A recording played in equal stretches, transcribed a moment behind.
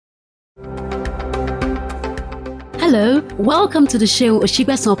Hello, welcome to the Shehu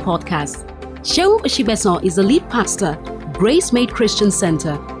Oshibesan podcast. Shehu Oshibesan is the lead pastor, Grace Made Christian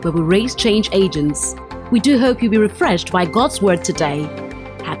Center, where we raise change agents. We do hope you'll be refreshed by God's word today.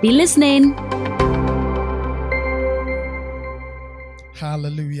 Happy listening.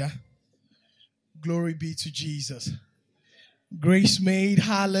 Hallelujah. Glory be to Jesus. Grace Made,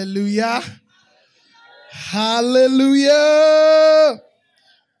 hallelujah. Hallelujah.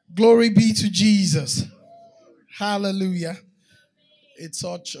 Glory be to Jesus. Hallelujah. It's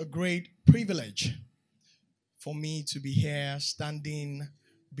such a great privilege for me to be here standing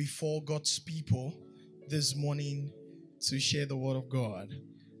before God's people this morning to share the word of God.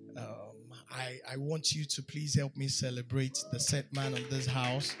 I want you to please help me celebrate the set man of this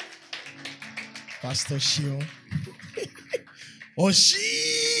house, Pastor Shion.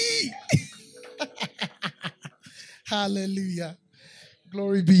 Oshi! Hallelujah.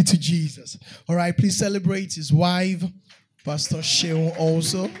 Glory be to Jesus. All right, please celebrate his wife, Pastor Shion,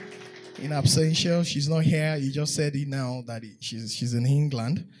 also in absentia. She's not here. You just said it now that she's in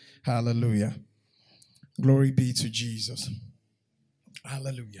England. Hallelujah. Glory be to Jesus.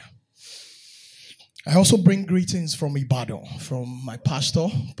 Hallelujah. I also bring greetings from Ibadan, from my pastor,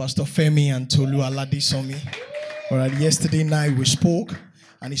 Pastor Femi and Tolu Aladisomi. All right, yesterday night we spoke,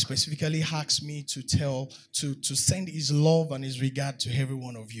 and he specifically asked me to send his love and his regard to every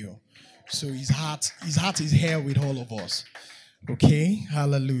one of you. So his heart is here with all of us. Okay,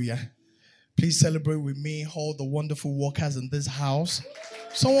 hallelujah. Please celebrate with me all the wonderful workers in this house.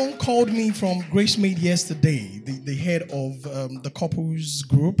 Someone called me from Grace Made yesterday, the head of the couples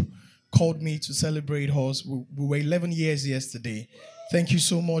group, called me to celebrate us. We were 11 years yesterday. Thank you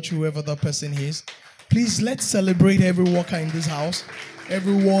so much, whoever that person is. Please, let's celebrate every worker in this house.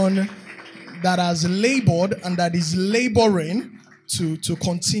 Everyone that has labored and that is laboring to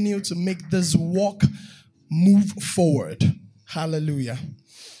continue to make this work move forward. Hallelujah.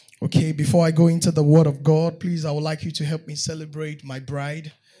 Okay, before I go into the word of God, please, I would like you to help me celebrate my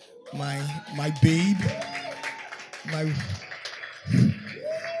bride, my babe,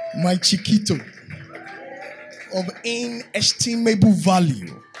 my chiquito of inestimable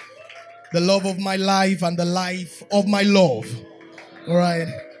value, the love of my life and the life of my love. All right.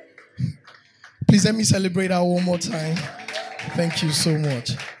 Please let me celebrate her one more time. Thank you so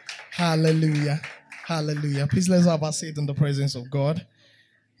much. Hallelujah. Hallelujah. Please let's have a seat in the presence of God.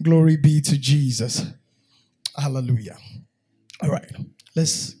 Glory be to Jesus. Hallelujah. All right.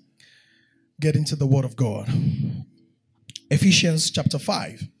 Let's get into the word of God. Ephesians chapter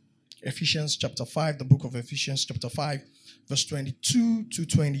 5. Ephesians chapter 5, the book of Ephesians chapter 5, verse 22 to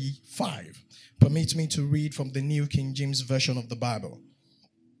 25. Permit me to read from the New King James Version of the Bible.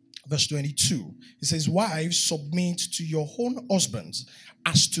 Verse 22. It says, "Wives, submit to your own husbands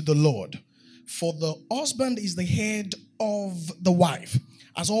as to the Lord. For the husband is the head of the wife,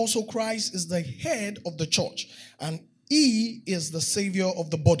 as also Christ is the head of the church, and he is the savior of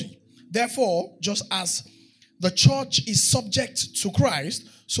the body. Therefore, just as the church is subject to Christ,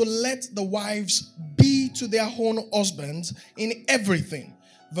 so let the wives be to their own husbands in everything."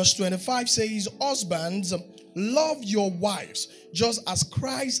 Verse 25 says, "Husbands, love your wives, just as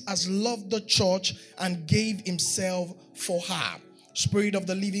Christ has loved the church and gave himself for her." Spirit of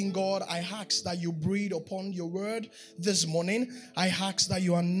the living God, I ask that you breathe upon your word this morning. I ask that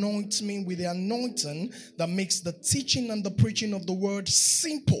you anoint me with the anointing that makes the teaching and the preaching of the word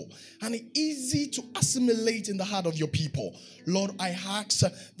simple and easy to assimilate in the heart of your people. Lord, I ask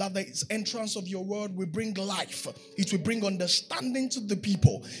that the entrance of your word will bring life. It will bring understanding to the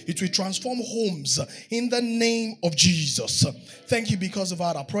people. It will transform homes in the name of Jesus. Thank you because of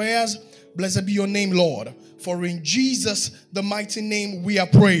our prayers. Blessed be your name, Lord. For in Jesus, the mighty name, we are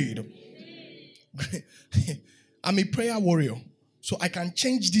prayed. I'm a prayer warrior. So I can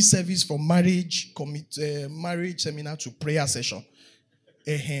change this service from marriage seminar to prayer session.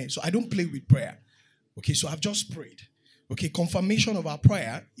 So I don't play with prayer. Okay, so I've just prayed. Okay, confirmation of our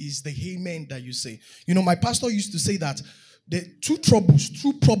prayer is the amen that you say. You know, my pastor used to say that the two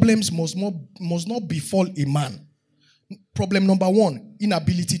problems must not befall a man. Problem number one,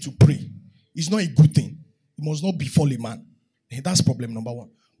 inability to pray. It's not a good thing. It must not befall a man. That's problem number one.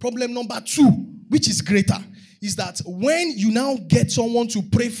 Problem number two, which is greater, is that when you now get someone to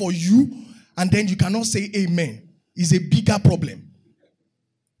pray for you and then you cannot say amen, is a bigger problem.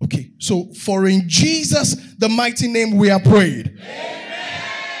 Okay, so for in Jesus, the mighty name, we are prayed.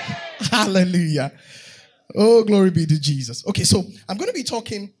 Amen. Hallelujah. Oh, glory be to Jesus. Okay, so I'm going to be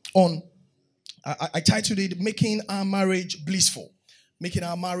talking on, I titled it, Making Our Marriage Blissful. Making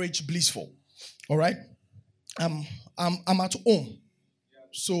our marriage blissful. All right? I'm at home,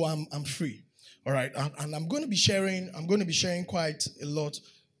 so I'm free. All right, and I'm going to be sharing quite a lot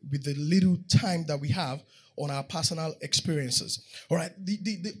with the little time that we have on our personal experiences. All right,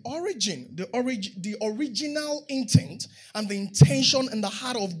 the original intent and the intention and the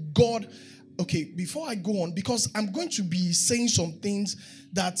heart of God. Okay, before I go on, because I'm going to be saying some things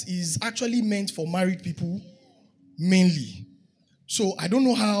that is actually meant for married people mainly. So I don't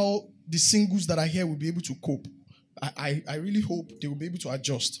know how the singles that are here will be able to cope. I really hope they will be able to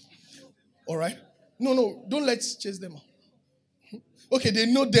adjust. All right? No, don't let's chase them. Okay, they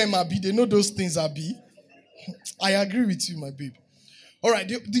know them, Abi. They know those things, Abi. I agree with you, my babe. All right,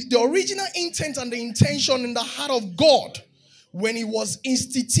 the original intent and the intention in the heart of God when he was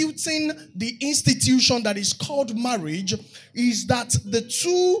instituting the institution that is called marriage is that the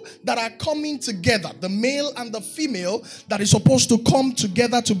two that are coming together, the male and the female that is supposed to come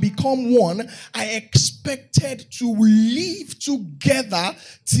together to become one, are expected to live together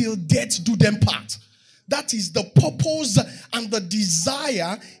till death do them part. That is the purpose and the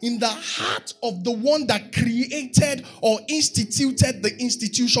desire in the heart of the one that created or instituted the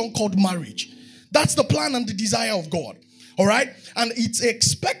institution called marriage. That's the plan and the desire of God. All right? And it's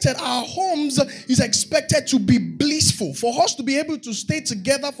expected, our homes is expected to be blissful. For us to be able to stay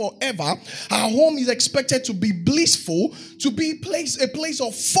together forever, our home is expected to be blissful, to be a place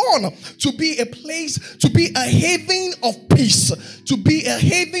of fun, to be a haven of peace, to be a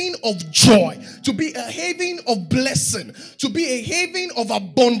haven of joy, to be a haven of blessing, to be a haven of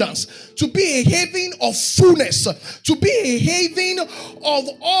abundance, to be a haven of fullness, to be a haven of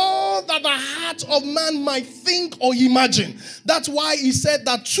all that the heart of man might think or imagine. That's why he said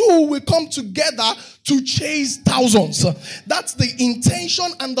that two will come together to chase thousands. That's the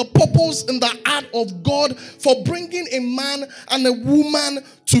intention and the purpose in the heart of God for bringing a man and a woman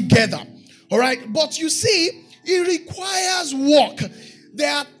together. All right? But you see, it requires work.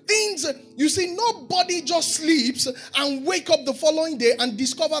 There are things, you see, nobody just sleeps and wake up the following day and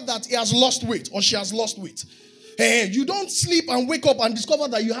discover that he has lost weight or she has lost weight. You don't sleep and wake up and discover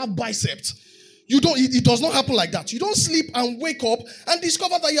that you have biceps. It does not happen like that. You don't sleep and wake up and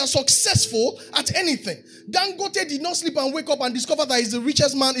discover that you are successful at anything. Dangote did not sleep and wake up and discover that he's the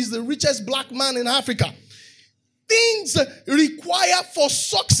richest black man in Africa. Things require for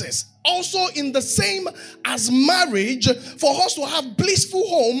success. Also, in the same as marriage, for us to have blissful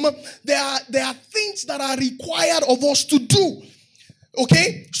home, there are things that are required of us to do.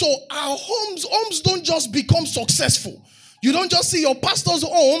 Okay? So our homes don't just become successful. You don't just see your pastor's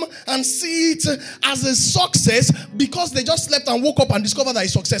home and see it as a success because they just slept and woke up and discovered that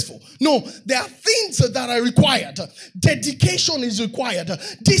it's successful. No, there are things that are required. Dedication is required.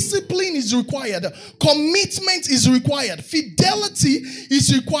 Discipline is required. Commitment is required. Fidelity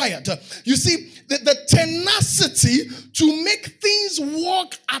is required. You see, the tenacity to make things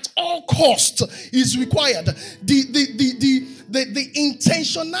work at all costs is required. The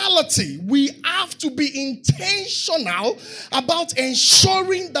intentionality. We have to be intentional about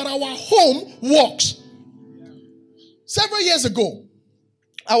ensuring that our home works. Several years ago,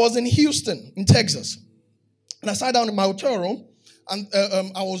 I was in Houston, in Texas, and I sat down in my hotel room, and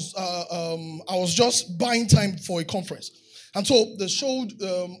I was just buying time for a conference. And so they showed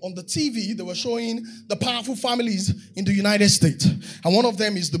on the TV, they were showing the powerful families in the United States. And one of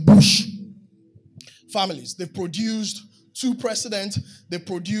them is the Bush families. They produced 2 presidents, they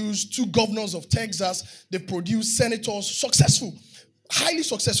produced 2 governors of Texas, they produced senators, successful, highly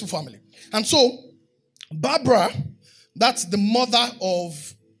successful family. And so Barbara, that's the mother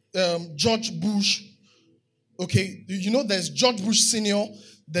of George Bush. Okay, you know there's George Bush Sr.,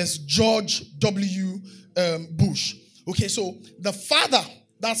 there's George W. Bush. Okay, so the father,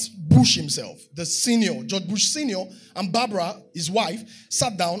 that's Bush himself, the senior, George Bush Sr., and Barbara, his wife,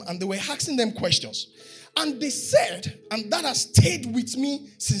 sat down and they were asking them questions. And they said, and that has stayed with me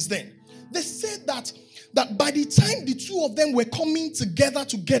since then, they said that by the time the two of them were coming together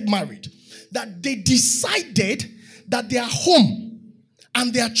to get married, that they decided that their home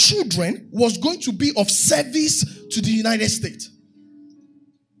and their children was going to be of service to the United States.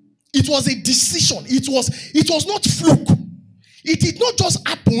 It was a decision. It was not fluke. It did not just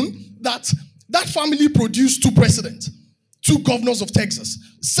happen that family produced 2 presidents, 2 governors of Texas,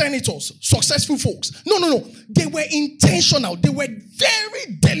 senators, successful folks. No. They were intentional. They were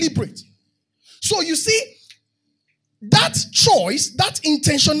very deliberate. So you see, that choice, that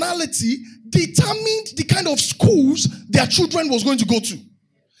intentionality determined the kind of schools their children was going to go to.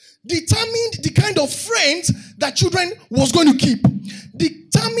 Determined the kind of friends that children was going to keep.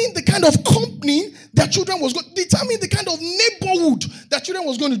 determine the kind of company their children was going to, determine the kind of neighborhood their children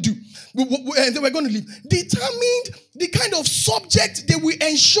was going to do, they were going to live, determined the kind of subject they will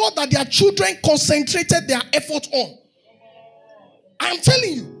ensure that their children concentrated their effort on. I'm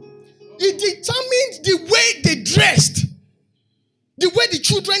telling you, it determined the way they dressed, the way the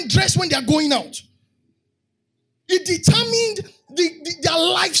children dress when they are going out. It determined their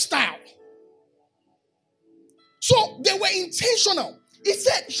lifestyle. So they were intentional.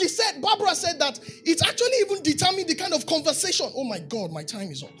 Barbara said that it actually even determined the kind of conversation. Oh my God, my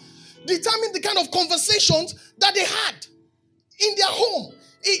time is up. Determined the kind of conversations that they had in their home.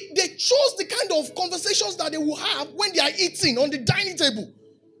 They chose the kind of conversations that they will have when they are eating on the dining table.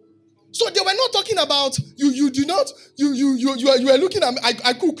 So they were not talking about you are looking at me,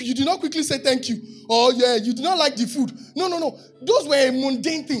 I cook, you do not quickly say thank you. Or yeah, you do not like the food. No. Those were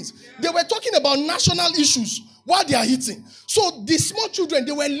mundane things. They were talking about national issues while they are eating. So the small children,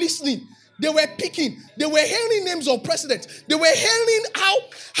 they were listening. They were picking. They were hearing names of presidents. They were hearing how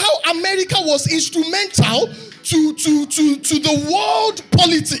America was instrumental to the world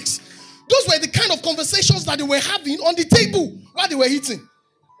politics. Those were the kind of conversations that they were having on the table while they were eating.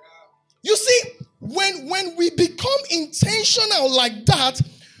 You see, when we become intentional like that,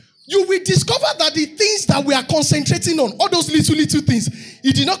 you will discover that the things that we are concentrating on, all those little things,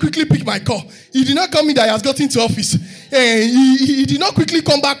 he did not quickly pick my call. He did not come in that he has gotten to office. He did not quickly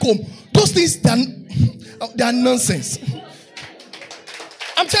come back home. Those things, they are nonsense.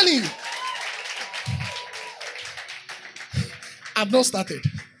 I'm telling you. I've not started.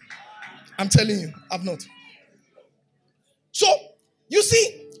 I'm telling you, I've not. So, you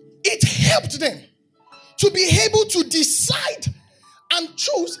see, it helped them to be able to decide and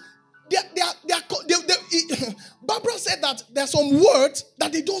choose. Barbara said that there are some words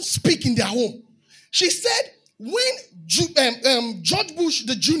that they don't speak in their home. She said when George Bush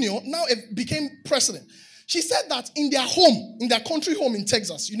the Jr. now became president, she said that in their home, in their country home in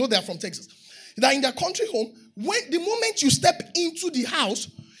Texas, you know they are from Texas, that in their country home, when the moment you step into the house,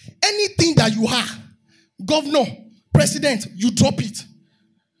 anything that you are, governor, president, you drop it.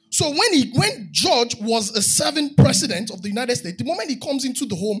 So when George was a serving president of the United States, the moment he comes into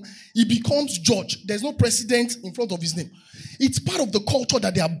the home, he becomes George. There's no president in front of his name. It's part of the culture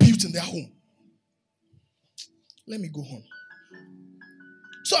that they are built in their home. Let me go on.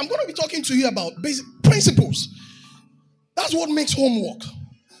 So I'm going to be talking to you about basic principles. That's what makes home work.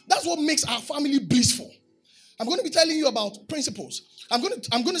 That's what makes our family blissful. I'm going to be telling you about principles. I'm going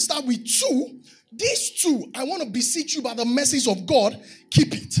to start with two. These two, I want to beseech you by the mercies of God,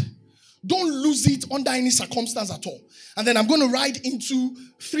 keep it. Don't lose it under any circumstance at all. And then I'm going to ride into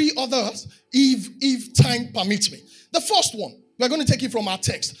three others if time permits me. The first one, we're going to take it from our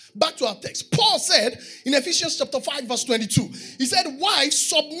text. Back to our text. Paul said in Ephesians chapter 5 verse 22, he said, wives,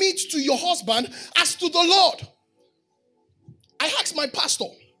 submit to your husband as to the Lord. I asked my pastor,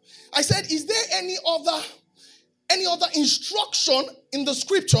 I said, is there any other instruction in the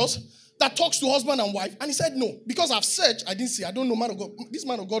scriptures that talks to husband and wife? And he said no. Because I've searched, I didn't see. I don't know, man of God. This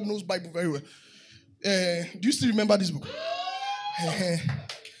man of God knows Bible very well. Do you still remember this book?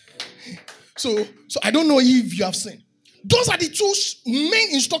 So I don't know if you have seen. Those are the two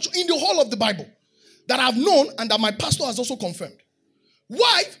main instructions in the whole of the Bible that I've known and that my pastor has also confirmed.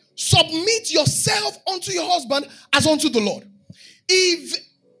 Wife, submit yourself unto your husband as unto the Lord. If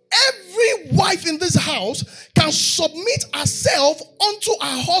every wife in this house can submit herself unto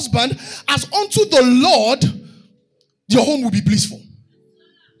her husband as unto the Lord, your home will be blissful.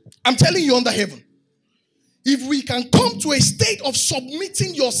 I'm telling you under heaven. If we can come to a state of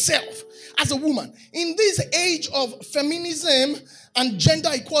submitting yourself as a woman in this age of feminism and gender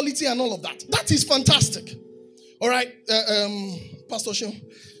equality and all of that, that is fantastic. All right, Pastor Shem,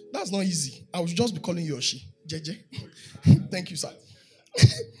 that's not easy. I will just be calling you Oshi. JJ. Thank you, sir.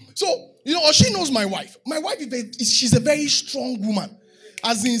 So, you know, Oshi knows my wife. My wife, she's a very strong woman.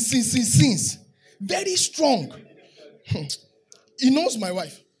 As in, since. Very strong. He knows my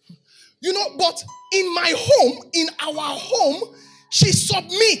wife. You know, but in my home, in our home, she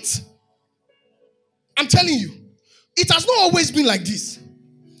submits. I'm telling you, it has not always been like this.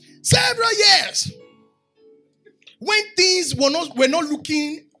 Several years, when things were not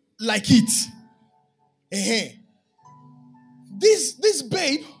looking like it, this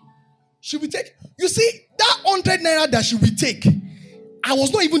babe, she will take. You see, that 100 naira that she will take, I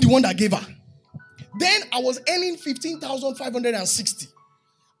was not even the one that gave her. Then I was earning 15,560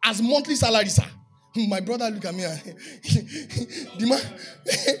 as monthly salary, sir. My brother, look at me. The man.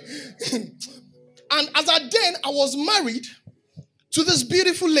 And as I was married to this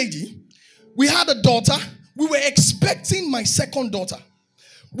beautiful lady. We had a daughter. We were expecting my second daughter.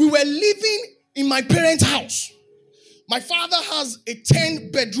 We were living in my parents' house. My father has a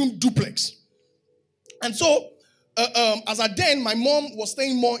 10-bedroom duplex. And so, as at then, my mom was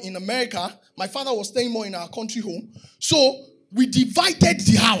staying more in America. My father was staying more in our country home. So, we divided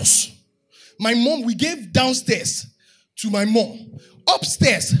the house. We gave downstairs to my mom.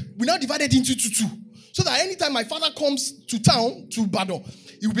 Upstairs, we now divided into two. So that anytime my father comes to town, to Badon,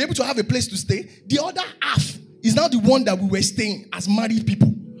 he will be able to have a place to stay. The other half is now the one that we were staying as married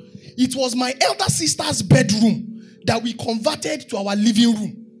people. It was my elder sister's bedroom that we converted to our living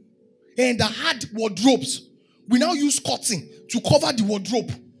room. And that had wardrobes. We now use curtain to cover the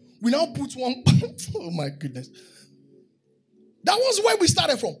wardrobe. We now put one. Oh my goodness. That was where we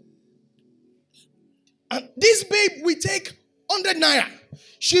started from. And this babe, we take 100 naira.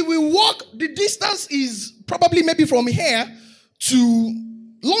 She will walk. The distance is probably maybe from here to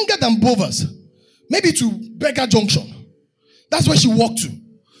longer than Bovers. Maybe to Beggar Junction. That's where she walked to.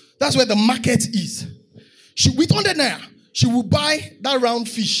 That's where the market is. With 100 naira, she will buy that round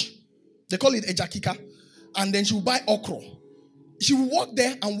fish. They call it ejakika. And then she will buy okra. She will walk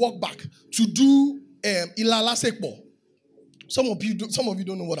there and walk back to do ilala sekbo. Some of you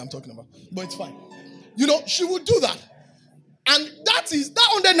don't know what I'm talking about, but it's fine. She will do that. And that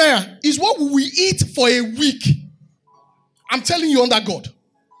 100 naira is what we will eat for a week. I'm telling you under God.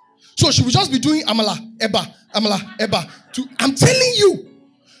 So she will just be doing amala, eba. I'm telling you.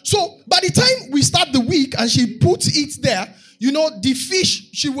 So by the time we start the week and she puts it there, the fish,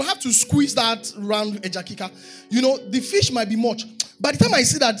 she will have to squeeze that round ejakika. The fish might be much. By the time I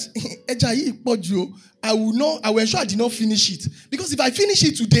see that I will ensure I did not finish it. Because if I finish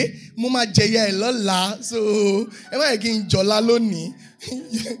it today, Mama Jaya Lola, so am I again Jolaloni?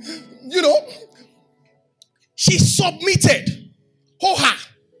 She submitted. Ho-ha.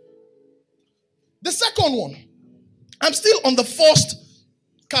 The second one, I'm still on the first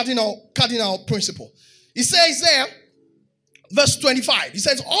cardinal principle. It says there, verse 25, he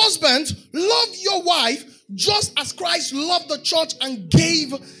says, husbands, love your wife just as Christ loved the church and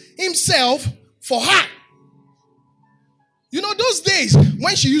gave himself for her. Those days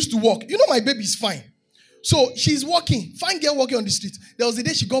when she used to walk, my baby is fine. So she's walking, fine girl walking on the street. There was a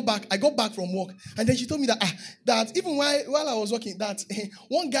day I got back from work, and then she told me that even while I was walking, that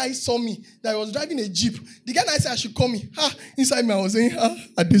one guy saw me, that I was driving a Jeep. The guy said I should call me. Inside me I was saying,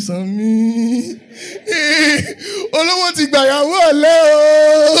 Sanmi.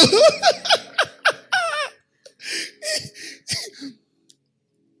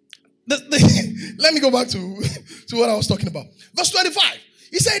 Let me go back to what I was talking about. Verse 25.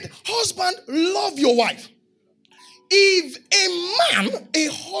 He said, husband, love your wife. If a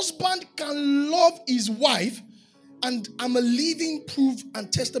husband can love his wife, and I'm a living proof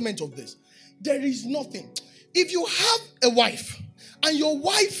and testament of this, there is nothing. If you have a wife, and your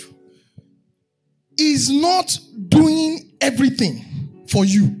wife is not doing everything for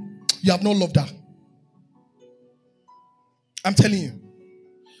you, you have not loved her. I'm telling you.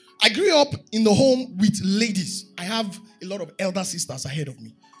 I grew up in the home with ladies. I have a lot of elder sisters ahead of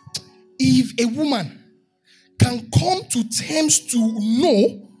me. If a woman can come to terms to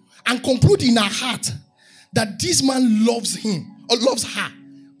know and conclude in her heart that this man loves him or loves her,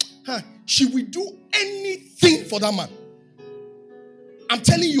 she will do anything for that man. I'm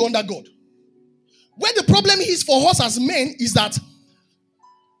telling you under God. Where the problem is for us as men is that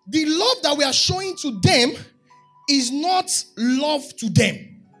the love that we are showing to them is not love to them.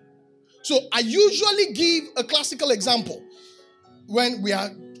 So I usually give a classical example when we are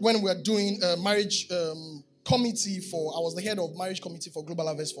doing a marriage committee I was the head of marriage committee for Global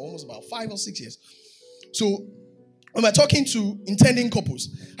Harvest for almost about 5 or 6 years. So when we're talking to intending couples,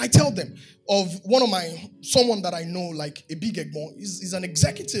 I tell them of someone that I know, like a big Egbon, is an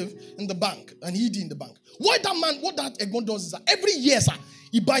executive in the bank, and he did in the bank. What that Egbon does is that every year, sir,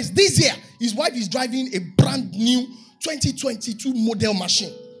 he buys. This year, his wife is driving a brand new 2022 model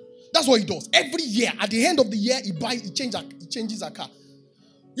machine. That's what he does. Every year, at the end of the year, he changes her car.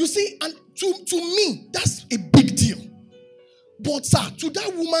 You see, and to me, that's a big deal. But sir, to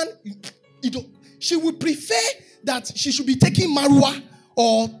that woman, she would prefer that she should be taking Marua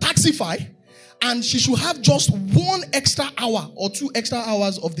or Taxify, and she should have just 1 extra hour or 2 extra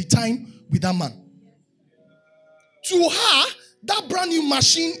hours of the time with that man. To her, that brand new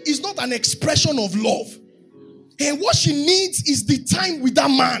machine is not an expression of love. And what she needs is the time with that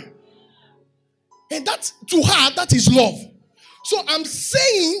man. And that, to her, that is love. So I'm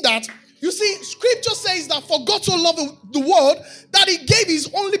saying that, you see, scripture says that for God so loved the world that he gave his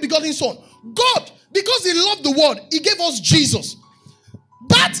only begotten son. God, because he loved the world, he gave us Jesus.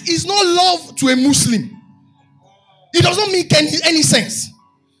 That is not love to a Muslim. It does not make any sense.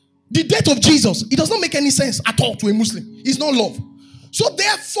 The death of Jesus, it does not make any sense at all to a Muslim. It's not love. So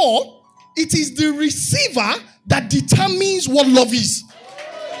therefore, it is the receiver that determines what love is.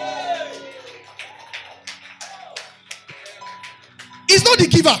 It's not the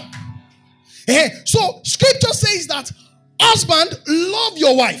giver. So scripture says that husband, love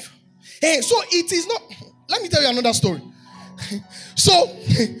your wife. So it is not. Let me tell you another story. So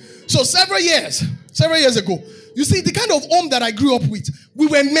several years ago, you see, the kind of home that I grew up with, we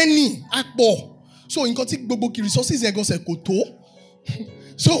were many. So in Kotik Boboki resources,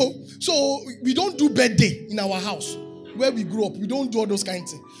 so we don't do birthday in our house where we grew up. We don't do all those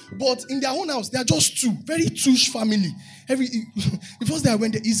kinds of things. But in their own house, they are just two, very two-ish family. The first day I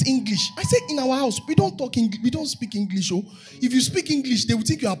went there is English. I said, in our house, we don't speak English. Oh, if you speak English, they will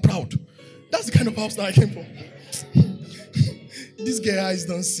think you are proud. That's the kind of house that I came from. These guy eyes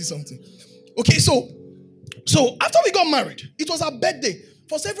don't see something. Okay, so after we got married, it was our birthday.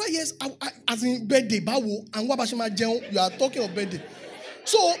 For several years, as in birthday, Bawo and Wabashima Jeon, you are talking of birthday.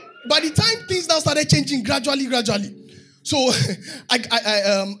 So by the time things now started changing gradually. So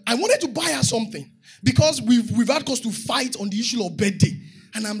I wanted to buy her something because we've had cause to fight on the issue of birthday.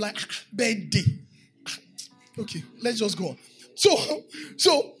 And I'm like, birthday. Okay, let's just go on. So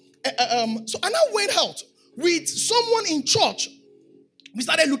I now went out with someone in church. We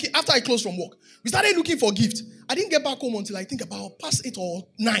started looking, after I closed from work, we started looking for gift. I didn't get back home until I think about past 8 or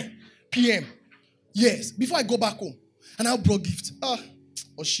 9 p.m. Yes, before I go back home. And I brought gift.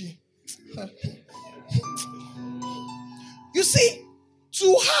 Or she. You see, to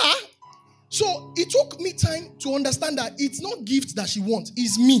her, so it took me time to understand that it's not gift that she wants,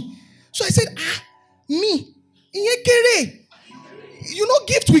 it's me. So I said, me. You know,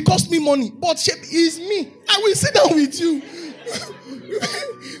 gift will cost me money, but it's me. I will sit down with you.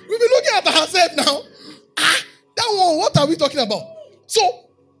 We'll be looking at ourselves now. That one, what are we talking about? So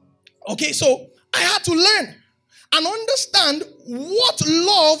I had to learn and understand what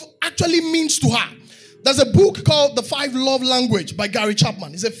love actually means to her. There's a book called The 5 Love Language by Gary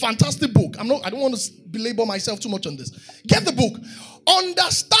Chapman. It's a fantastic book. I don't want to belabor myself too much on this. Get the book.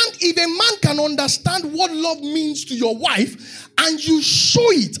 Understand, if a man can understand what love means to your wife and you show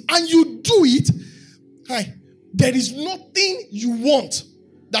it and you do it, there is nothing you want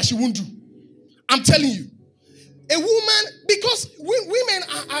that she won't do. I'm telling you. A woman, because women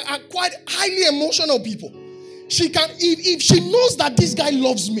are quite highly emotional people. She can, if she knows that this guy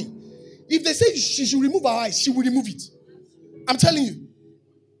loves me, if they say she should remove her eyes, she will remove it. I'm telling you.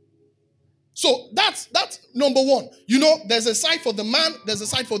 So that's number one. You know, there's a side for the man, there's a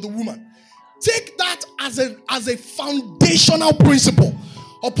side for the woman. Take that as a foundational principle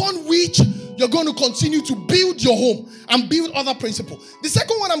upon which you're going to continue to build your home and build other principles. The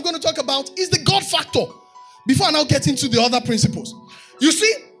second one I'm going to talk about is the God factor. Before I now get into the other principles. You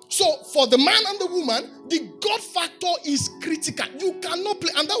see, so for the man and the woman, the God factor is critical. You cannot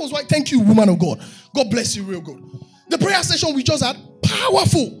play. And that was why, thank you, woman of God. God bless you real good. The prayer session we just had,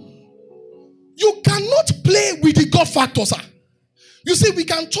 powerful. You cannot play with the God factor, sir. You see, we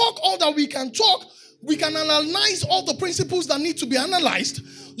can talk all that we can talk. We can analyze all the principles that need to be analyzed.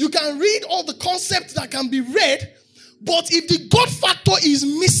 You can read all the concepts that can be read. But if the God factor is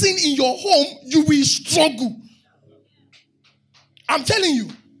missing in your home, you will struggle. I'm telling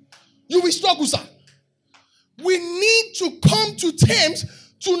you, you will struggle, sir. We need to come to terms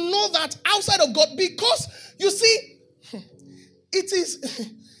to know that outside of God, because you see, it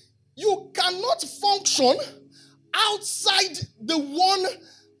is, you cannot function outside the one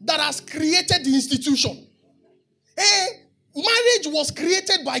that has created the institution. Marriage was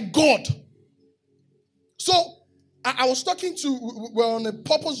created by God. So, I was talking to, we're on a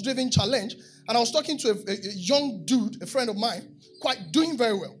purpose-driven challenge, and I was talking to a young dude, a friend of mine, quite doing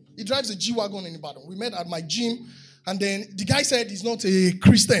very well. He drives a G-Wagon in Ibadan. We met at my gym, and then the guy said he's not a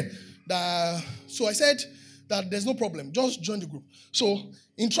Christian. So I said that there's no problem, just join the group. So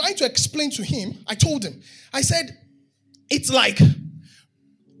in trying to explain to him, I told him, I said, it's like,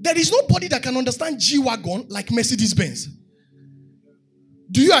 there is nobody that can understand G-Wagon like Mercedes-Benz.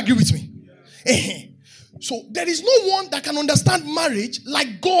 Do you agree with me? So there is no one that can understand marriage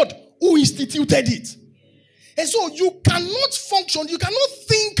like God who instituted it. And so you cannot function, you cannot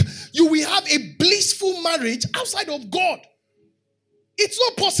think you will have a blissful marriage outside of God. It's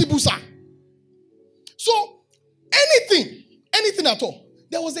not possible, sir. So anything at all.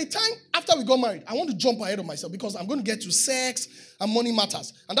 There was a time after we got married, I want to jump ahead of myself because I'm going to get to sex and money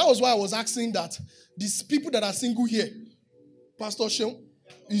matters. And that was why I was asking that these people that are single here, Pastor Sheon,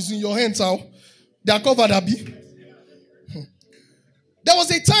 is in your hands now. They are covered, Abby. There was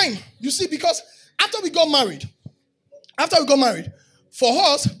a time, you see, because after we got married, after we got married, for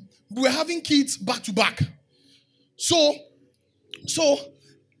us, we were having kids back to back. So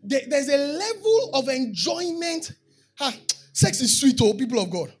there's a level of enjoyment. Sex is sweet, oh, people of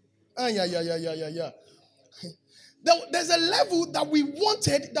God. Yeah. There's a level that we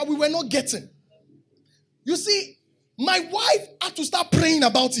wanted that we were not getting. You see, my wife had to start praying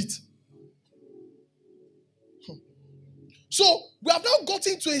about it. So we have now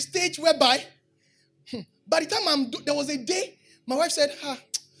gotten to a stage whereby, by the time there was a day, my wife said,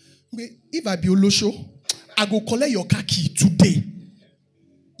 if I be Olosho, I go collect your car key today.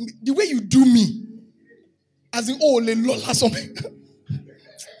 The way you do me, as in, le lola something.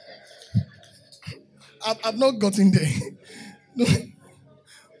 I've not gotten there. No.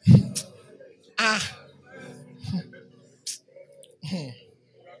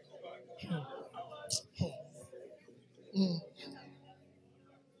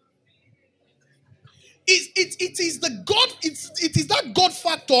 It is the God, it is that God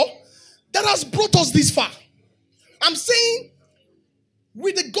factor that has brought us this far. I'm saying,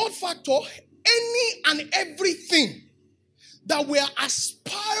 with the God factor, any and everything that we are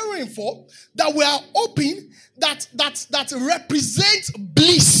aspiring for, that we are hoping that represents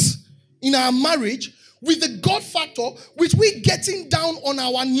bliss in our marriage, with the God factor, which we're getting down on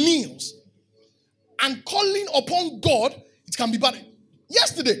our knees and calling upon God, it can be bad.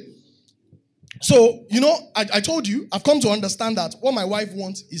 Yesterday, so, I told you, I've come to understand that what my wife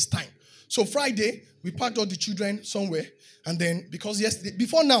wants is time. So Friday, we packed all the children somewhere. And then, because yesterday,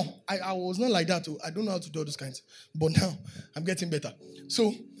 before now, I was not like that. I don't know how to do all those kinds. But now, I'm getting better.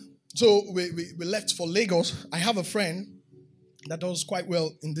 So we left for Lagos. I have a friend that does quite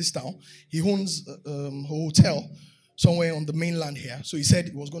well in this town. He owns a hotel somewhere on the mainland here. So he said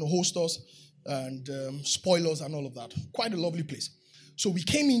he was going to host us and spoil us and all of that. Quite a lovely place. So we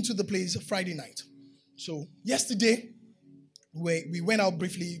came into the place Friday night. So yesterday, we went out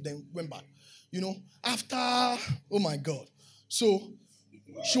briefly, then went back. After, oh my God. So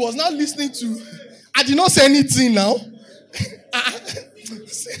she was not listening to, I did not say anything now.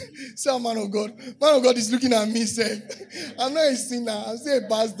 Say, man of God. Man of God is looking at me, say, I'm not a sinner, I'm still a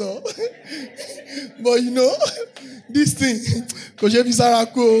pastor. But this thing, Kojebi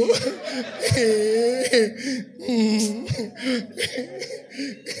Sarako.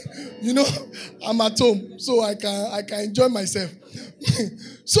 I'm at home, so I can enjoy myself.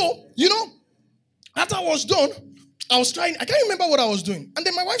 So, after I was done, I was trying, I can't remember what I was doing. And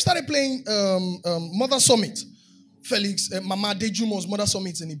then my wife started playing Mother Summit. Felix, Mama Dejumo's Mother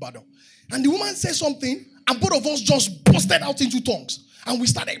Summit in Ibadan. And the woman said something, and both of us just busted out into tongues. And we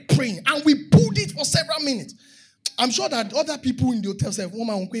started praying, and we pulled it for several minutes. I'm sure that other people in the hotel said,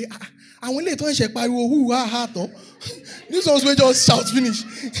 woman, these ones will just shout finish.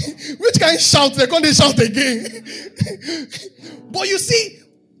 Which kind of shout? They're going to shout again. But you see,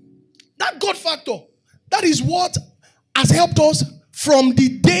 that God factor, that is what has helped us from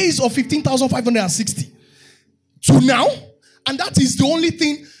the days of 15,560 to now. And that is the only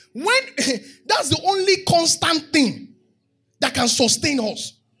thing, that's the only constant thing that can sustain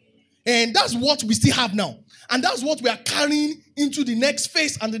us. And that's what we still have now. And that's what we are carrying into the next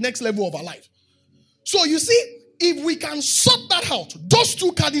phase and the next level of our life. So you see, if we can sort that out, those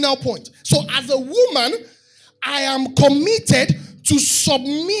two cardinal points. So as a woman, I am committed to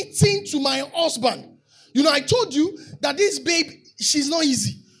submitting to my husband. I told you that this babe, she's not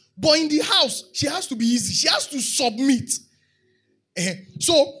easy. But in the house, she has to be easy. She has to submit.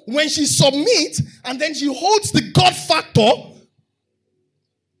 So when she submits and then she holds the God factor,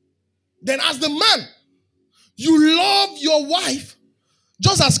 then as the man, you love your wife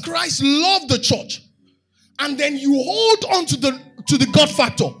just as Christ loved the church. And then you hold on to the God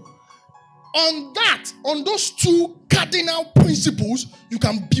factor. On those two cardinal principles, you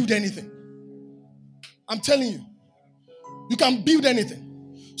can build anything. I'm telling you. You can build anything.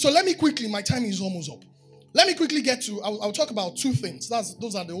 So let me quickly, my time is almost up. Let me quickly get to, I'll talk about two things.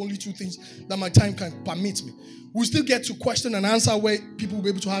 Those are the only two things that my time can permit me. We'll still get to question and answer where people will be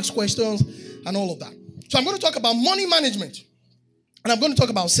able to ask questions and all of that. So I'm going to talk about money management. And I'm going to talk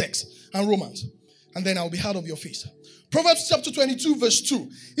about sex and romance. And then I'll be out of your face. Proverbs chapter 22 verse 2.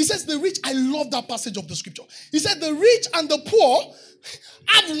 He says the rich, I love that passage of the scripture. He said the rich and the poor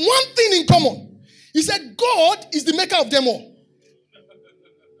have one thing in common. He said God is the maker of them all.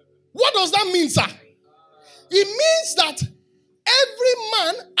 What does that mean, sir? It means that every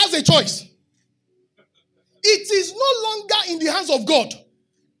man has a choice. It is no longer in the hands of God.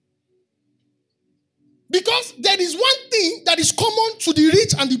 Because there is one thing that is common to the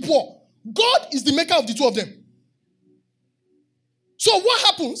rich and the poor. God is the maker of the two of them. So what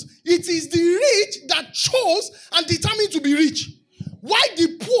happens? It is the rich that chose and determined to be rich. Why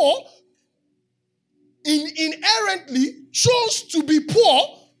the poor inherently chose to be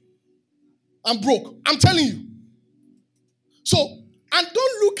poor and broke. I'm telling you. So, and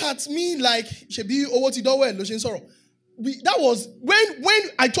don't look at me like Shebi Owotidowe Loshin Soro. That was when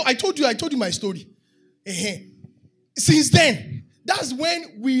I told you my story. Since then, that's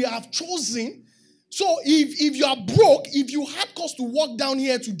when we have chosen. So if you are broke, if you had cause to walk down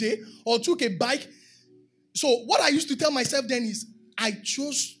here today or took a bike, so what I used to tell myself then is, I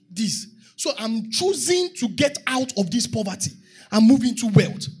chose this. So I'm choosing to get out of this poverty and move into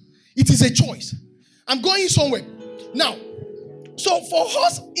wealth. It is a choice. I'm going somewhere. Now, so for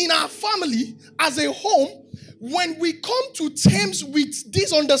us in our family, as a home, when we come to terms with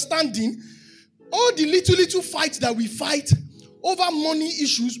this understanding, all the little fights that we fight over money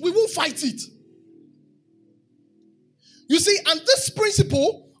issues, we won't fight it. You see, and this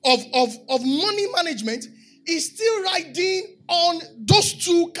principle of money management is still riding on those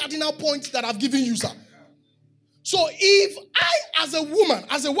two cardinal points that I've given you, sir. So if I, as a woman,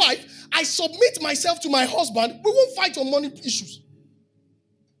 as a wife, I submit myself to my husband, we won't fight on money issues.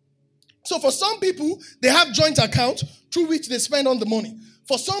 So for some people, they have joint accounts through which they spend on the money.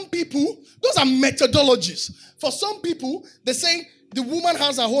 For some people, those are methodologies. For some people, they say the woman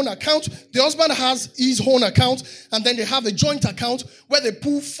has her own account, the husband has his own account, and then they have a joint account where they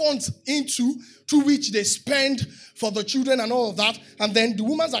pull funds into, through which they spend for the children and all of that. And then the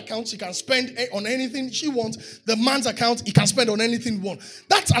woman's account, she can spend on anything she wants. The man's account, he can spend on anything he wants.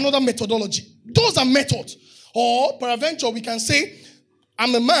 That's another methodology. Those are methods. Or, peradventure, we can say,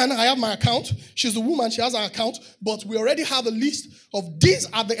 I'm a man, I have my account. She's a woman, she has her account. But we already have a list of these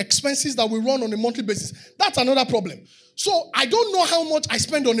are the expenses that we run on a monthly basis. That's another problem. So I don't know how much I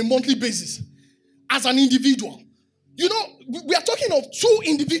spend on a monthly basis as an individual. You know, we are talking of two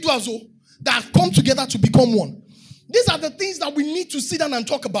individuals that have come together to become one. These are the things that we need to sit down and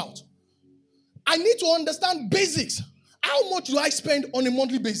talk about. I need to understand basics. How much do I spend on a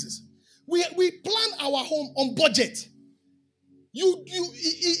monthly basis? We plan our home on budget.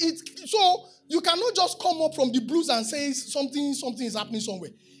 So you cannot just come up from the blues and say something is happening somewhere.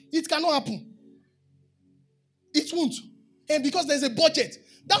 It cannot happen. It won't. And because there's a budget,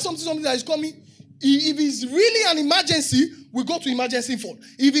 that's something that is coming. If it's really an emergency, we go to emergency fund.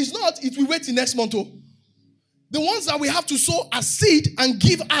 If it's not, it will wait till next month. The ones that we have to sow as seed and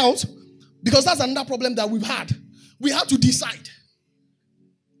give out, because that's another problem that we've had. We have to decide.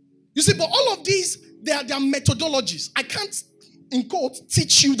 You see, but all of these, they are methodologies. I can't, in quote,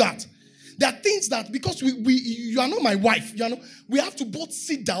 teach you that. There are things that, because you are not my wife, we have to both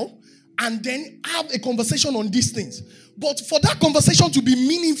sit down and then have a conversation on these things. But for that conversation to be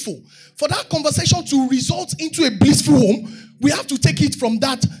meaningful, for that conversation to result into a blissful home, we have to take it from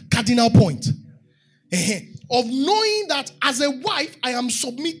that cardinal point. Of knowing that as a wife, I am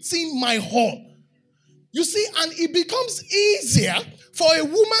submitting my all. You see, and it becomes easier for a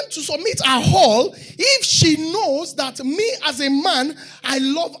woman to submit her all if she knows that me as a man, I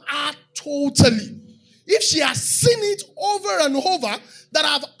love her totally. If she has seen it over and over, that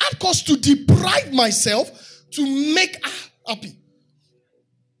I've had cause to deprive myself to make her happy.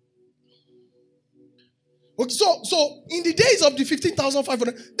 Okay, so in the days of the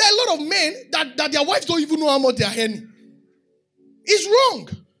 15,500, there are a lot of men that their wives don't even know how much they are earning. It's wrong.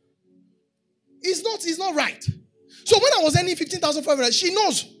 It's not right. So when I was earning 15,500, she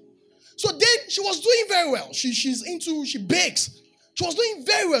knows. So then she was doing very well. She bakes. She was doing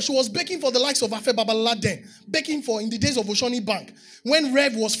very well. She was baking for the likes of Afe Babalola then. Baking for in the days of Oshoni Bank. When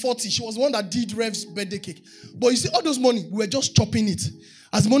Rev was 40, she was the one that did Rev's birthday cake. But you see, all those money, we were just chopping it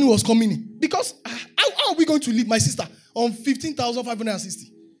as money was coming in. Because how are we going to live, my sister, on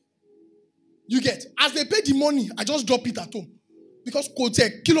 15,560? You get? As they pay the money, I just drop it at home. Because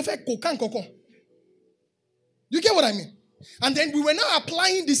you get what I mean? And then we were now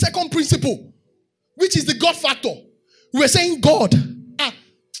applying the second principle, which is the God factor. We were saying, God.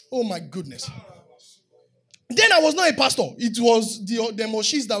 Oh my goodness. Then I was not a pastor. It was the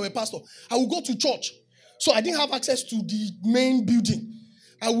Moshis that were pastor. I would go to church. So I didn't have access to the main building.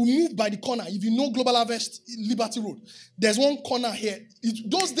 I would move by the corner. If you know Global Harvest, Liberty Road, there's one corner here.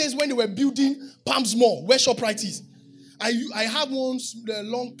 Those days when they were building Palms Mall, where ShopRite is, I had one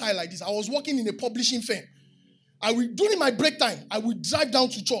long tie like this. I was working in a publishing firm. During my break time, I would drive down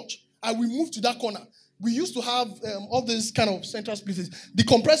to church. I would move to that corner. We used to have all these kind of central places. The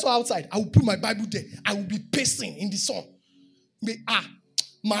compressor outside, I would put my Bible there. I would be pacing in the sun.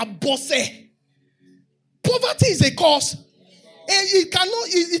 My boss. Poverty is a cause. And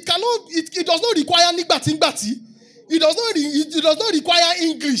it does not require nigbati. It does not require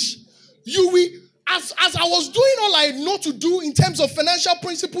English. You will, as I was doing all I know to do in terms of financial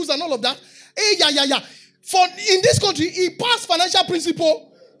principles and all of that. For in this country, he passed financial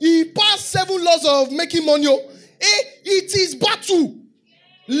principle. He passed 7 laws of making money. It is battle.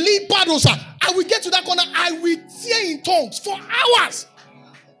 I will get to that corner. I will tear in tongues for hours.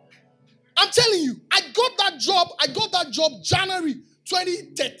 I'm telling you, I got that job January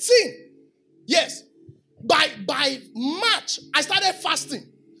 2013. Yes. By March, I started fasting.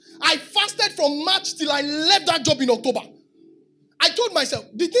 I fasted from March till I left that job in October. I told myself,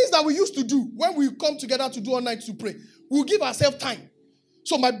 the things that we used to do when we come together to do all night to pray, we'll give ourselves time.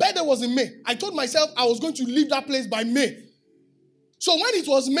 So my birthday was in May. I told myself I was going to leave that place by May. So when it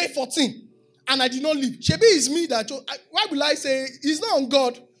was May 14, and I did not leave, Shebi is me that chose. Why will I say he's not on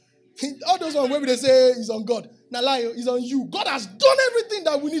God? All those ones where they say he's on God. Nalayo, he's on you. God has done everything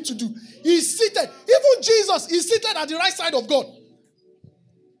that we need to do. He's seated. Even Jesus is seated at the right side of God.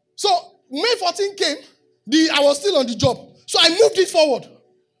 So May 14 came. I was still on the job. So I moved it forward.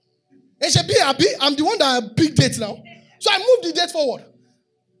 I'm the one that picked dates now. So I moved the date forward.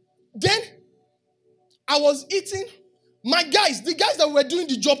 Then I was eating. The guys that were doing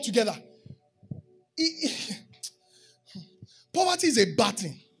the job together. Poverty is a bad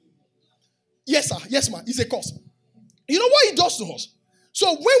thing. Yes, sir. Yes, ma'am. It's a cause. You know what it does to us?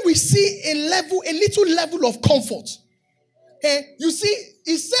 So when we see a little level of comfort, you see,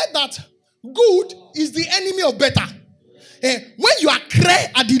 it said that good is the enemy of better. When you are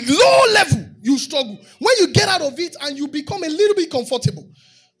at the low level, you struggle. When you get out of it and you become a little bit comfortable,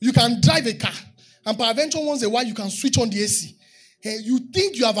 you can drive a car. And peradventure once in a while, you can switch on the AC. You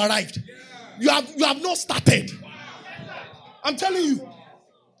think you have arrived. You have not started. I'm telling you.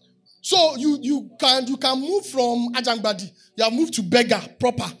 So you can move from Ajangbadi. You have moved to Beggar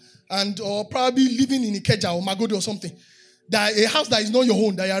proper, or probably living in Ikeja or Magodi or something. That a house that is not your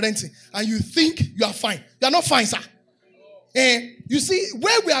own that you are renting, and you think you are fine. You are not fine, sir. You see,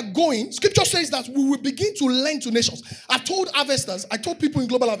 where we are going, Scripture says that we will begin to lend to nations. I told harvesters, I told people in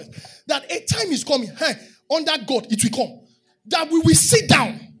Global Harvest that a time is coming. Under God, it will come. That we will sit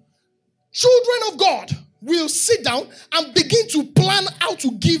down. Children of God will sit down and begin to plan how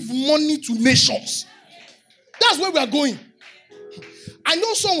to give money to nations. That's where we are going. I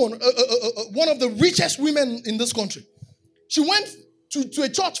know someone, one of the richest women in this country. She went to a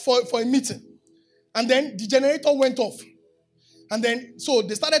church for a meeting. And then the generator went off. And then, so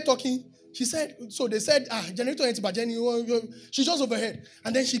they started talking. She said, so they said, generator ain't but Jenny, she just overheard.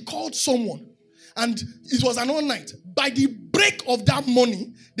 And then she called someone. And it was an all night. By the break of that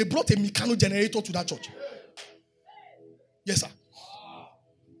morning, they brought a Meccano generator to that church. Yes, sir.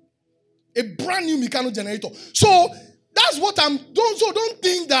 A brand new Meccano generator. So that's what don't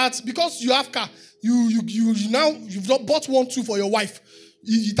think that because you have car, you've not bought one too for your wife.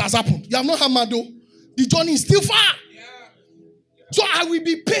 It has happened. You have not hammered though. The journey is still far. So I will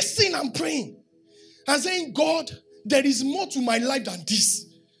be pacing and praying and saying, God, there is more to my life than this.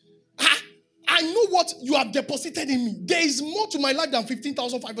 I know what you have deposited in me. There is more to my life than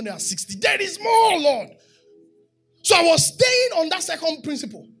 15,560. There is more, Lord. So I was staying on that second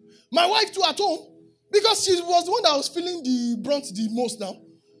principle. My wife too at home, because she was the one that was feeling the brunt the most now.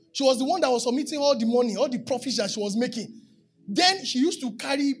 She was the one that was submitting all the money, all the profits that she was making. Then she used to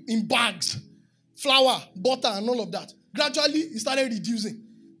carry in bags, flour, butter, and all of that. Gradually, it started reducing.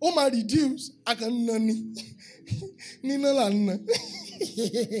 Oh, my reduce, I can nani.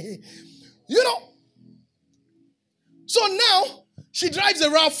 You know. So now, she drives a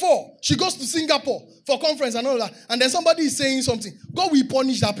RAV4. She goes to Singapore for conference and all that. And then somebody is saying something. God will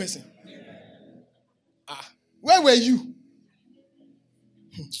punish that person. Where were you?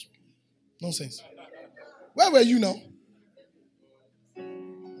 Nonsense. Where were you now?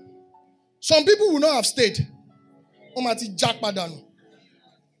 Some people would not have stayed. On 15,500.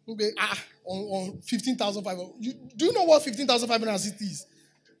 Do you know what 15,560 is?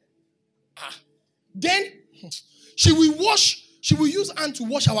 Then she will use hand to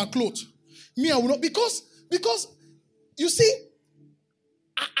wash our clothes. Me, I will not. Because you see,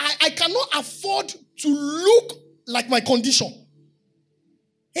 I cannot afford to look like my condition.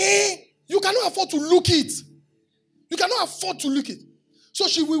 You cannot afford to look it. You cannot afford to look it. So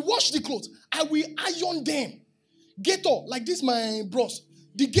she will wash the clothes. I will iron them. Gator, like this, my bros.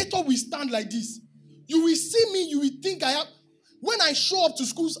 The gator will stand like this. You will see me, you will think I have. When I show up to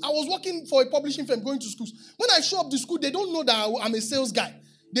schools, I was working for a publishing firm going to schools. When I show up to school, they don't know that I'm a sales guy.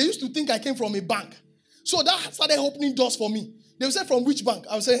 They used to think I came from a bank. So that started opening doors for me. They would say, from which bank?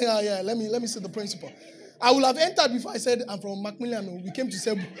 I would say, yeah, let me see the principal. I would have entered before I said, I'm from Macmillan. We came to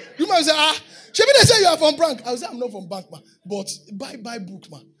Cebu. You might say, Shebi, they say you are from Brank. I will say, I'm not from Bank, man. But buy book,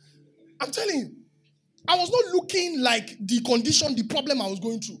 man. I'm telling you, I was not looking like the condition, the problem I was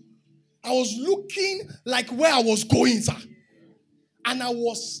going through. I was looking like where I was going, sir. And I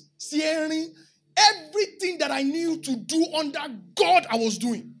was sharing everything that I knew to do under God I was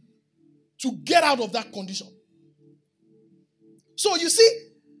doing to get out of that condition. So you see,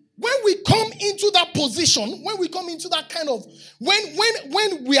 when we come into that position, when we come into that kind of,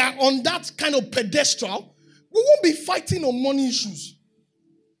 when we are on that kind of pedestal, we won't be fighting on money issues.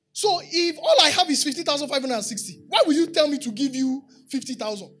 So if all I have is 50,560, why will you tell me to give you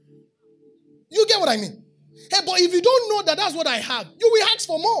 50,000? You get what I mean? Hey, but if you don't know that that's what I have, you will ask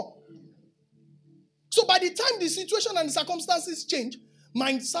for more. So by the time the situation and the circumstances change,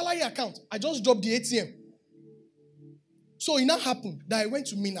 my salary account, I just dropped the ATM. So it now happened that I went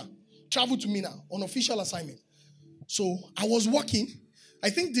to Mina, traveled to Mina on official assignment. So I was working.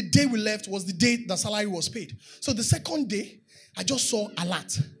 I think the day we left was the day the salary was paid. So the second day, I just saw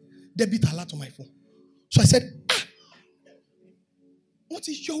alert, debit alert on my phone. So I said, what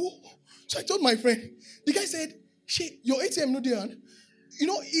is your... So I told my friend. The guy said, your ATM no there. You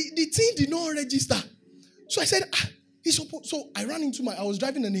know, the thing did not register. So I said, he's supposed... So I ran into I was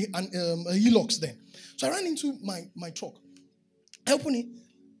driving a Hilux then. So I ran into my truck. I opened it.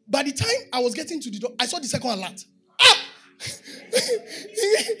 By the time I was getting to the door, I saw the second alert.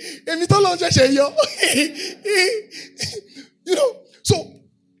 You know, so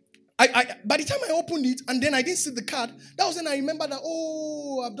I by the time I opened it and then I didn't see the card, that was when I remembered that,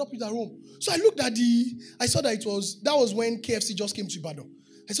 I've dropped it at home. So I looked at I saw that that was when KFC just came to Ibadan.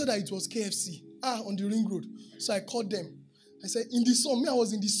 I saw that it was KFC, on the ring road. So I called them. I said, in the sun. I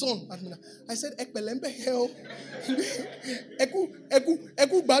was in the sun. I said, Ekpelembe hell. Eku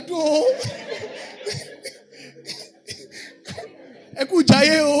badu. Eku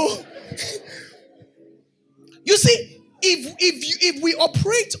jaye. You see, if we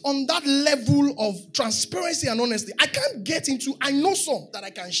operate on that level of transparency and honesty, I know some that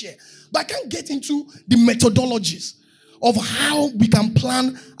I can share, but I can't get into the methodologies of how we can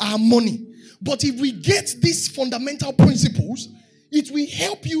plan our money. But if we get these fundamental principles, it will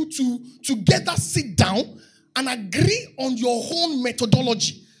help you to together sit down and agree on your own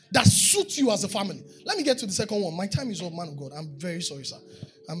methodology that suits you as a family. Let me get to the second one. My time is up, man of God. I'm very sorry, sir.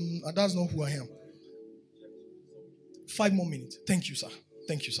 That's not who I am. 5 more minutes. Thank you, sir.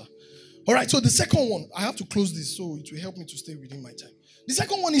 Thank you, sir. All right, so the second one, I have to close this so it will help me to stay within my time. The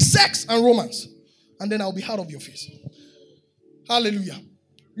second one is sex and romance. And then I'll be out of your face. Hallelujah.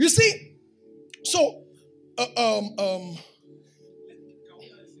 You see, so,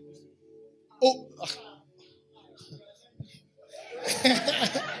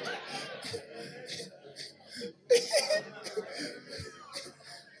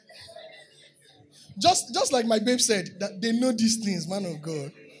 just like my babe said, that they know these things, man of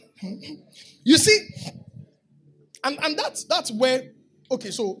God. You see, and that's where,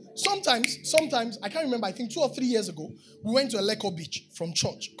 okay, so sometimes, I can't remember, I think 2 or 3 years ago, we went to a Leko beach from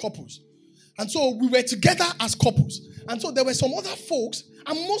church, couples. And so we were together as couples. And so there were some other folks,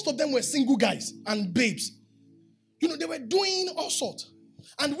 and most of them were single guys and babes. You know, they were doing all sorts.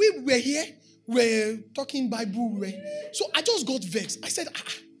 And we were here, we were talking Bible. So I just got vexed. I said,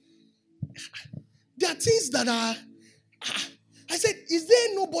 there are things that are... I said, is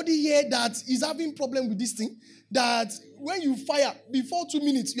there nobody here that is having problem with this thing? That when you fire, before 2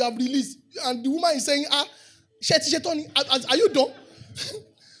 minutes, you have released. And the woman is saying, are you done?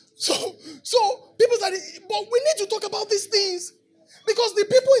 So people said, but we need to talk about these things. Because the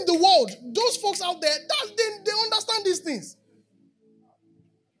people in the world, those folks out there, they understand these things.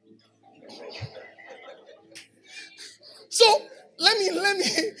 So let me,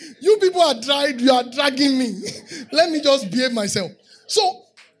 you people are you are dragging me. Let me just behave myself. So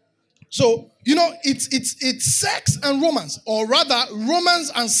you know, it's sex and romance, or rather romance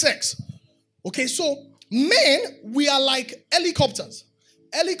and sex. Okay, so men, we are like helicopters.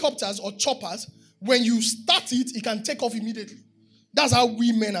 Helicopters or choppers, when you start it, it can take off immediately. That's how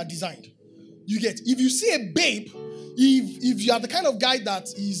we men are designed. You get, if you see a babe, if you are the kind of guy that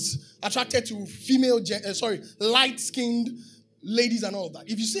is attracted to light-skinned ladies and all of that.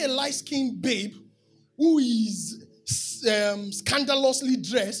 If you see a light-skinned babe who is scandalously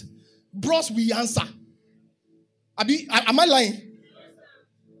dressed, bros will answer. Am I lying?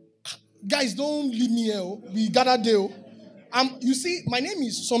 Guys, don't leave me here. We gather there. You see, my name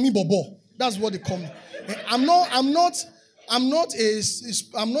is Sanmi Bobo. That's what they call me. I'm not a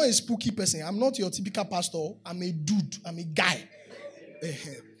spooky person. I'm not your typical pastor. I'm a dude. I'm a guy.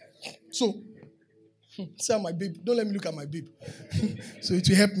 So See my babe. Don't let me look at my babe. So it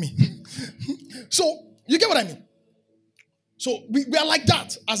will help me. So you get what I mean? So we are like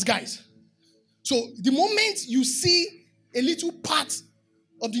that as guys. So the moment you see a little part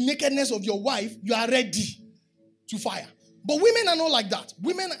of the nakedness of your wife, you are ready to fire. But women are not like that.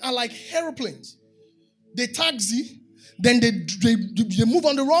 Women are like aeroplanes. They taxi, then they move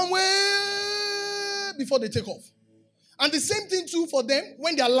on the runway before they take off. And the same thing too for them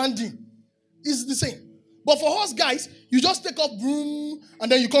when they are landing. It's the same. But for us guys, you just take off, boom,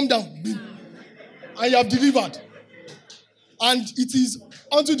 and then you come down, boom, and you have delivered. And it is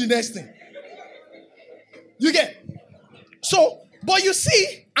onto the next thing. You get? So, but you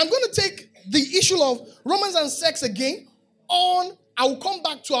see, I'm going to take the issue of romance and sex again on. I will come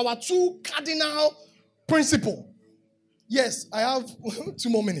back to our two cardinal principles. Yes, I have 2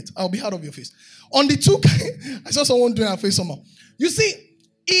 more minutes. I'll be out of your face. On the two, I saw someone doing her face somehow. You see,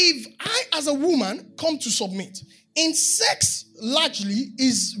 if I as a woman come to submit, in sex largely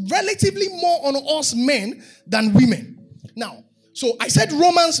is relatively more on us men than women. Now, so I said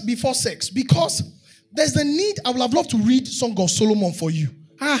romance before sex because there's the need. I would have loved to read Song of Solomon for you.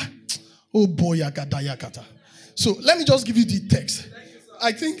 Oh boy, yakata. So let me just give you the text.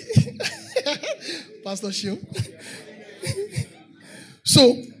 I think, Pastor Shio.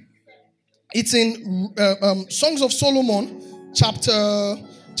 So it's in Songs of Solomon, chapter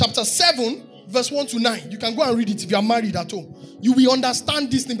 7, verse 1 to 9. You can go and read it if you are married at home. You will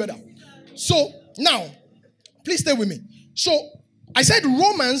understand this thing better. So now, please stay with me. So I said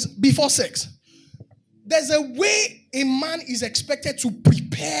romance before sex. There's a way a man is expected to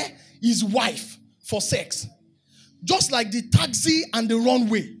prepare his wife for sex. Just like the taxi and the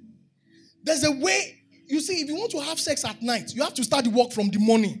runway. There's a way, you see, if you want to have sex at night, you have to start the work from the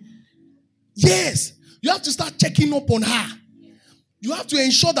morning. Yes, you have to start checking up on her. You have to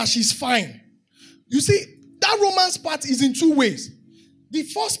ensure that she's fine. You see, that romance part is in 2 ways. The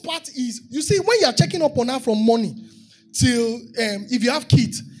first part is, you see, when you are checking up on her from morning till, if you have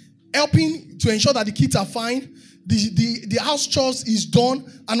kids, helping to ensure that the kids are fine, the house chores is done,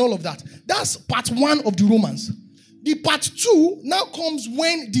 and all of that. That's part 1 of the romance. The part 2 now comes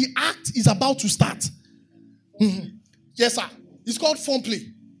when the act is about to start. Yes, sir. It's called fun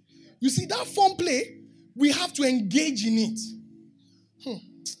play. You see, that fun play, we have to engage in it.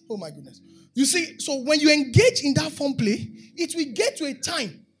 Oh my goodness. You see, so when you engage in that fun play, it will get to a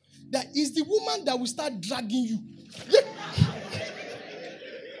time that is the woman that will start dragging you. Yeah.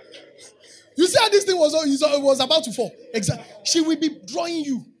 You see how this thing was about to fall? Exactly. She will be drawing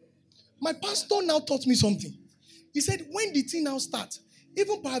you. My pastor now taught me something. He said, when the thing now starts,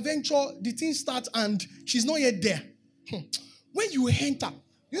 even peradventure, the thing starts and she's not yet there. When you enter,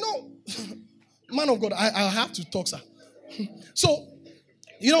 you know, man of God, I have to talk, sir. So,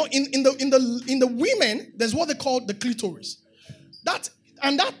 you know, in the women, there's what they call the clitoris. That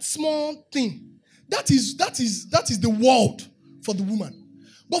small thing, that is the world for the woman.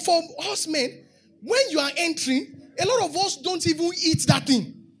 But for us men, when you are entering, a lot of us don't even eat that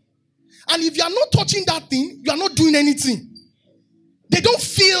thing. And if you are not touching that thing, you are not doing anything. They don't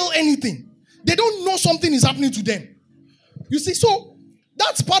feel anything. They don't know something is happening to them. You see, so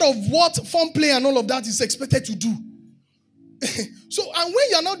that's part of what fun play and all of that is expected to do. So, and when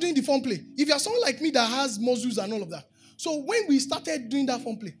you are not doing the fun play, if you are someone like me that has muscles and all of that, so when we started doing that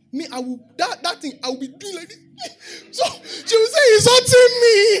fun play, I will be doing like this. So she will say, it's hurting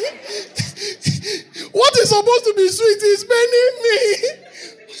me. What is supposed to be sweet is paining me.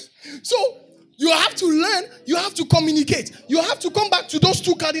 So you have to learn, you have to communicate. You have to come back to those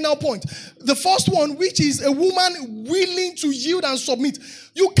 2 cardinal points. The first one, which is a woman willing to yield and submit.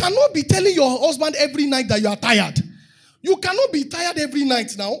 You cannot be telling your husband every night that you are tired. You cannot be tired every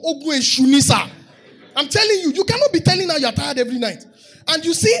night now. I'm telling you, you cannot be telling her you are tired every night. And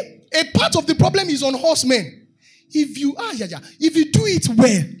you see, a part of the problem is on horsemen. If you do it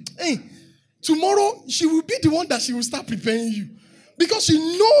well, tomorrow she will be the one that she will start preparing you. Because she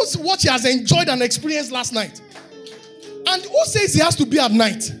knows what she has enjoyed and experienced last night. And who says it has to be at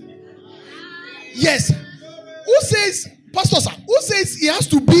night? Yes. Who says, Pastor sir, who says it has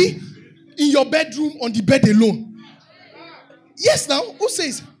to be in your bedroom on the bed alone? Yes now, who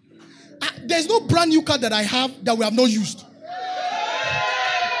says? There's no brand new car that I have that we have not used.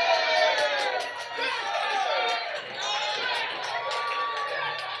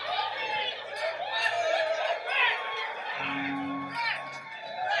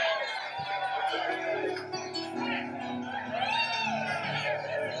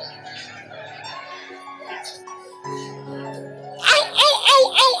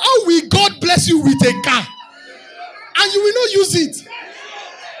 How will God bless you with a car and you will not use it?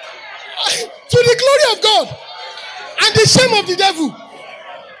 To the glory of God and the shame of the devil.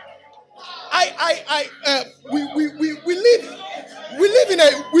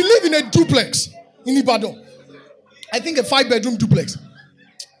 We live in a duplex in Ibadan. I think a 5-bedroom duplex.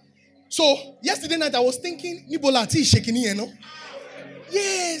 So yesterday night I was thinking, Nibola tea shaking, you know?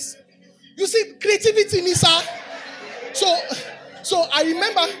 Yes. You see, creativity, Nisa. So I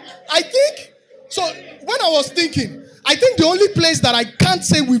remember, so when I was thinking, I think the only place that I can't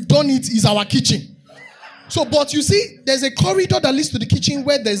say we've done it is our kitchen. So, but you see, there's a corridor that leads to the kitchen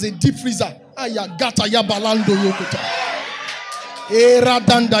where there's a deep freezer. Ayagata ya balando yokota.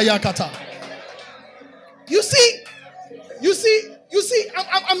 Eradanda yakata. You see,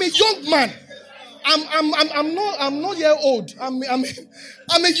 I'm a young man. I'm not yet old. I'm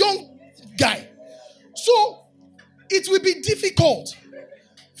a young guy. So it will be difficult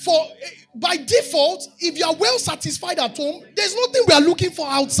by default, if you are well satisfied at home, there's nothing we are looking for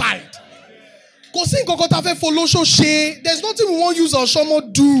outside. There's nothing we won't use our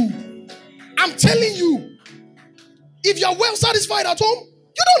shomo do. I'm telling you, if you are well satisfied at home,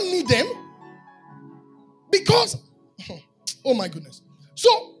 you don't need them. Because, oh my goodness.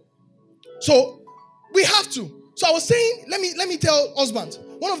 So we have to. So I was saying, let me tell husbands.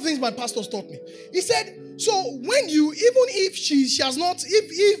 One of the things my pastors taught me. He said, so when you, even if she has not,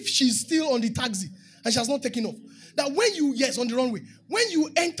 if she's still on the taxi and she has not taken off, that when you, yes, on the runway, when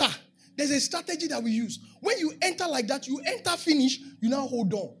you enter, there's a strategy that we use. When you enter like that, you enter finish, you now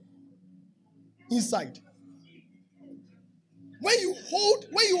hold on inside. When you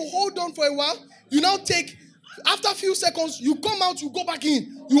hold on for a while, you now take, after a few seconds, you come out, you go back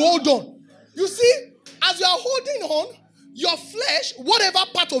in, you hold on. You see, as you are holding on, your flesh, whatever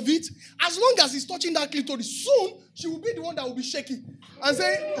part of it, as long as it's touching that clitoris, soon she will be the one that will be shaking and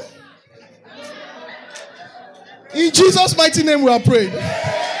say, in Jesus' mighty name we are prayed.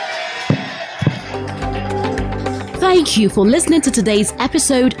 Thank you for listening to today's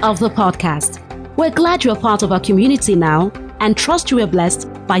episode of the podcast. We're glad you're part of our community now and trust you were blessed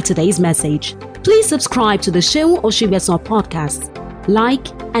by today's message. Please subscribe to the Seun Oshibesan podcast,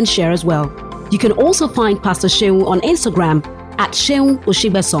 like and share as well. You can also find Pastor Seun on Instagram at Seun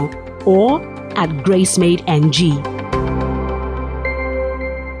Oshibesan or at GraceMadeNG.